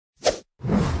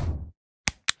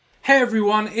Hey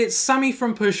everyone, it's Sammy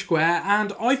from Push Square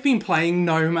and I've been playing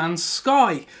No Man's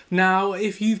Sky. Now,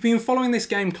 if you've been following this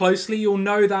game closely, you'll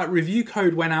know that review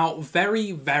code went out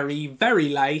very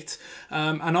late,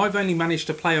 and I've only managed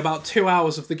to play about 2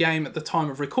 hours of the game at the time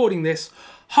of recording this,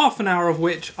 half an hour of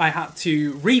which I had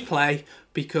to replay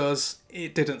because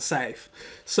it didn't save.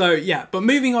 So yeah, but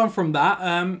moving on from that,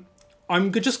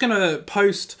 I'm just going to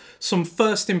post some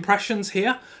first impressions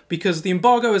here because the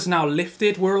embargo is now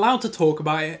lifted. We're allowed to talk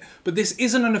about it, but this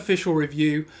isn't an official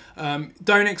review.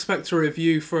 Don't expect a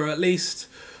review for at least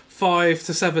 5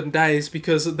 to 7 days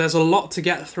because there's a lot to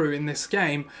get through in this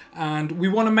game, and we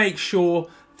want to make sure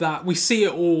that we see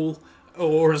it all,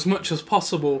 or as much as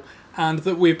possible, and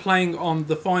that we're playing on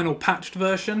the final patched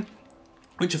version,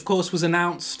 which of course was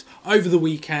announced over the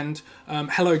weekend.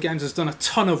 Hello Games has done a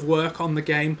ton of work on the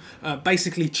game,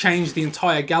 basically changed the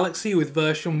entire galaxy with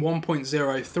version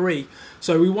 1.03.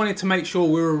 So we wanted to make sure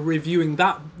we were reviewing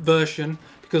that version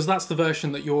because that's the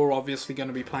version that you're obviously going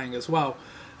to be playing as well.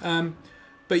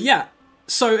 But yeah,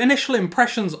 so initial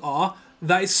impressions are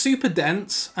that it's super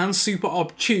dense and super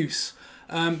obtuse.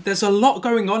 There's a lot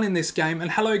going on in this game,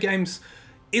 and Hello Games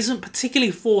isn't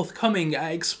particularly forthcoming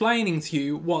at explaining to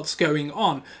you what's going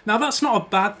on. Now that's not a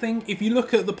bad thing. If you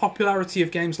look at the popularity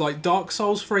of games like Dark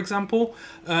Souls, for example,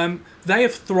 they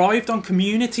have thrived on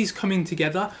communities coming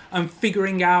together and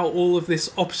figuring out all of this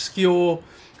obscure,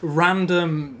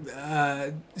 random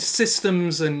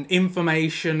systems and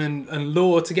information and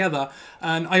lore together,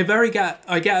 and I get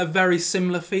a very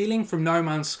similar feeling from No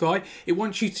Man's Sky. It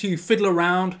wants you to fiddle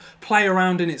around, play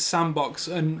around in its sandbox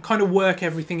and kind of work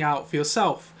everything out for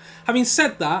yourself. Having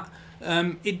said that,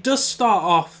 it does start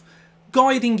off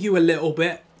guiding you a little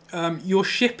bit. Your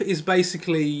ship is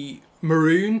basically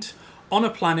marooned on a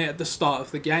planet at the start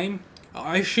of the game.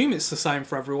 I assume it's the same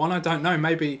for everyone. I don't know.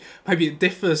 Maybe it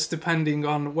differs depending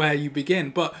on where you begin,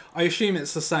 but I assume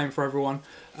it's the same for everyone.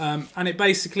 And it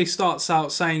basically starts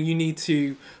out saying you need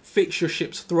to fix your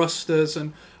ship's thrusters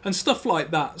and stuff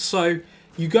like that. So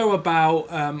you go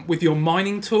about with your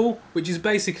mining tool, which is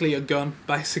basically a gun,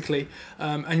 basically,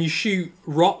 and you shoot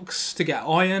rocks to get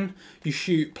iron, you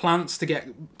shoot plants to get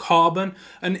carbon,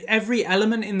 and every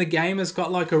element in the game has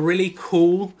got like a really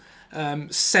cool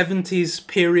 70s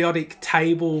periodic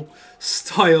table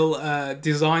style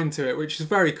design to it, which is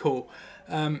very cool.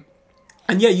 And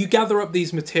yeah, you gather up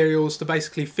these materials to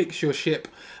basically fix your ship,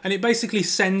 and it basically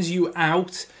sends you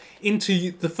out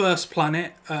into the first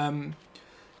planet.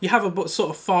 You have a sort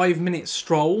of 5-minute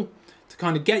stroll to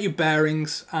kind of get your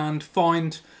bearings and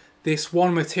find this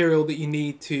one material that you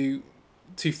need to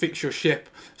fix your ship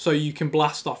so you can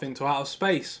blast off into outer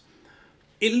space.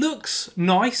 It looks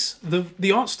nice.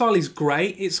 The art style is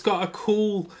great. It's got a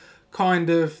cool kind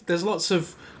of... There's lots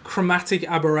of chromatic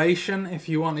aberration, if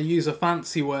you want to use a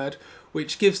fancy word,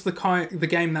 which gives the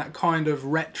game that kind of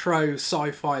retro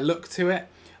sci-fi look to it.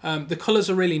 The colours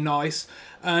are really nice.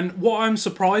 And what I'm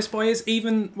surprised by is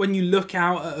even when you look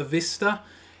out at a vista,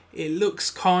 it looks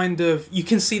kind of... You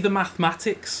can see the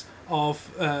mathematics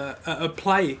of a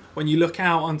play when you look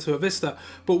out onto a vista,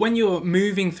 but when you're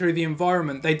moving through the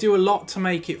environment, they do a lot to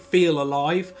make it feel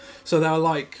alive. So there are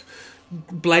like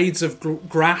blades of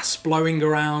grass blowing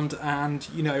around, and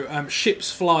you know,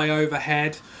 ships fly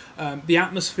overhead. The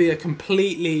atmosphere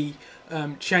completely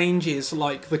changes,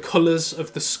 like the colours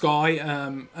of the sky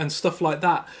and stuff like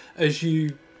that as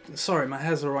you... Sorry, my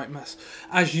hair's a right mess.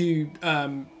 As you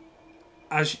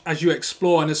as you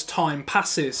explore and as time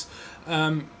passes.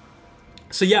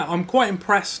 So yeah, I'm quite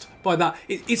impressed by that.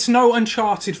 It's no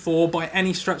Uncharted 4 by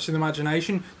any stretch of the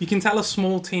imagination. You can tell a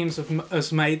small team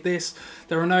has made this.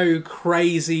 There are no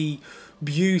crazy,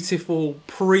 beautiful,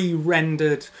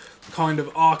 pre-rendered kind of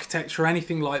architecture or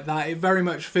anything like that. It very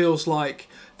much feels like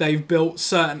they've built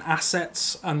certain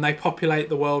assets and they populate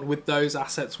the world with those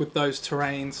assets, with those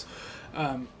terrains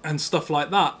and stuff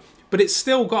like that. But it's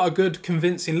still got a good,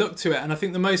 convincing look to it. And I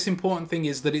think the most important thing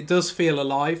is that it does feel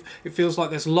alive. It feels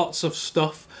like there's lots of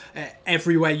stuff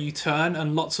everywhere you turn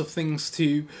and lots of things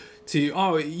to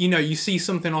oh, you know, you see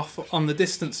something off on the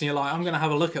distance and you're like, I'm going to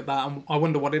have a look at that and I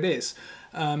wonder what it is.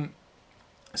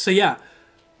 So yeah,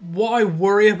 what I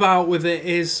worry about with it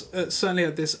is, certainly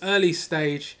at this early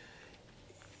stage,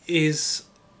 is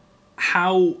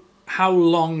how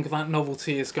long that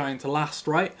novelty is going to last,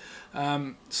 right?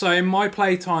 So in my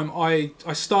playtime, I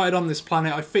started on this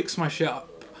planet, I fixed my shit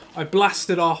up, I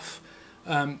blasted off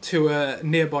to a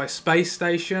nearby space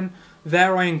station.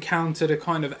 There I encountered a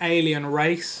kind of alien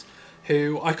race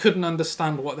who I couldn't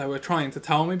understand what they were trying to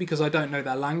tell me because I don't know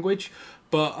their language.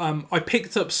 But I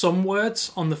picked up some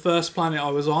words on the first planet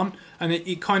I was on, and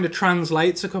it kind of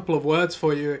translates a couple of words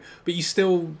for you, but you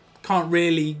still can't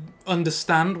really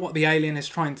understand what the alien is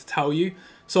trying to tell you.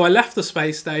 So I left the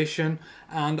space station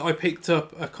and I picked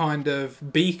up a kind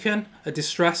of beacon, a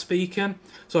distress beacon.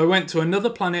 So I went to another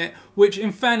planet, which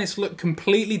in fairness looked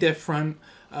completely different.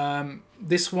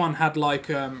 This one had like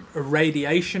a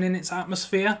radiation in its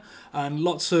atmosphere and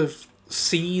lots of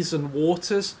seas and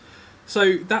waters.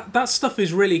 So that stuff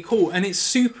is really cool, and it's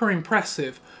super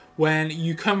impressive when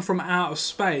you come from out of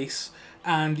space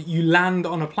and you land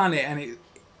on a planet, and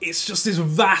it's just this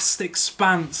vast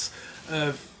expanse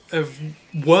of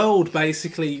world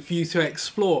basically for you to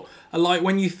explore. Like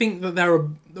when you think that there are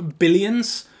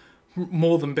billions,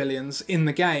 more than billions in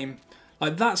the game,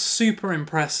 like that's super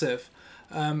impressive.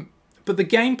 But the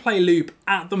gameplay loop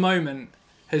at the moment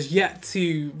has yet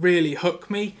to really hook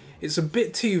me. It's a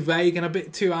bit too vague and a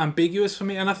bit too ambiguous for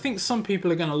me, and I think some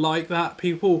people are going to like that.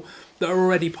 People that are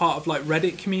already part of like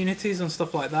Reddit communities and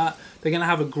stuff like that, they're going to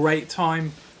have a great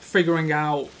time figuring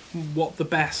out what the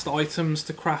best items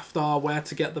to craft are, where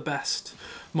to get the best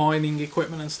mining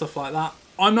equipment and stuff like that.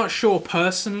 I'm not sure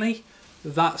personally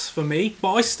that's for me,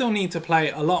 but I still need to play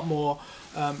a lot more.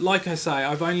 Like I say,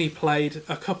 I've only played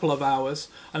a couple of hours,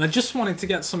 and I just wanted to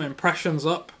get some impressions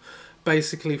up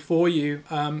basically for you.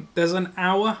 There's an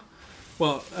hour,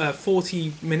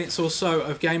 40 minutes or so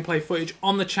of gameplay footage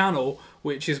on the channel,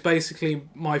 which is basically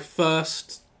my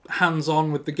first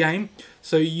hands-on with the game.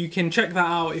 So you can check that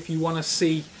out if you want to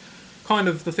see kind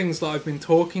of the things that I've been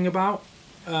talking about.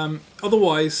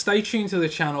 Otherwise, stay tuned to the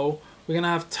channel. We're going to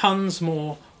have tons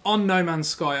more on No Man's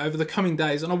Sky over the coming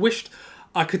days, and I wished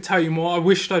I could tell you more. I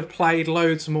wished I'd played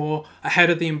loads more ahead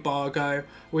of the embargo. I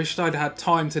wished I'd had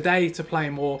time today to play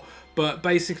more, but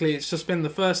basically it's just been the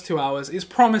first 2 hours. It's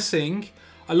promising.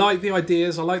 I like the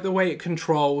ideas, I like the way it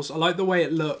controls, I like the way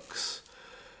it looks.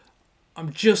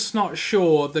 I'm just not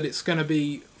sure that it's going to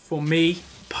be for me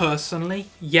personally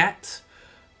yet,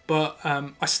 but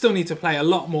I still need to play a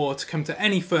lot more to come to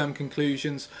any firm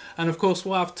conclusions, and of course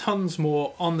we'll have tons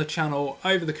more on the channel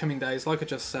over the coming days, like I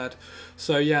just said.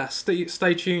 So yeah,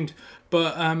 stay tuned.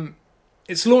 But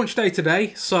it's launch day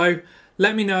today, so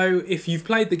let me know if you've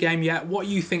played the game yet, what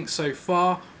you think so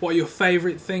far, what are your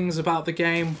favourite things about the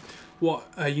game, what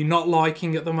are you not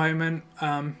liking at the moment,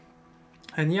 and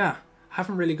yeah,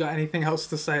 haven't really got anything else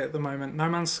to say at the moment. No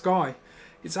Man's Sky,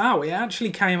 it's out, it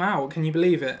actually came out, can you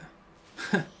believe it?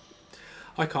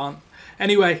 I can't.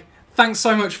 Anyway, thanks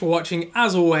so much for watching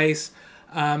as always,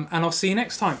 and I'll see you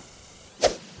next time.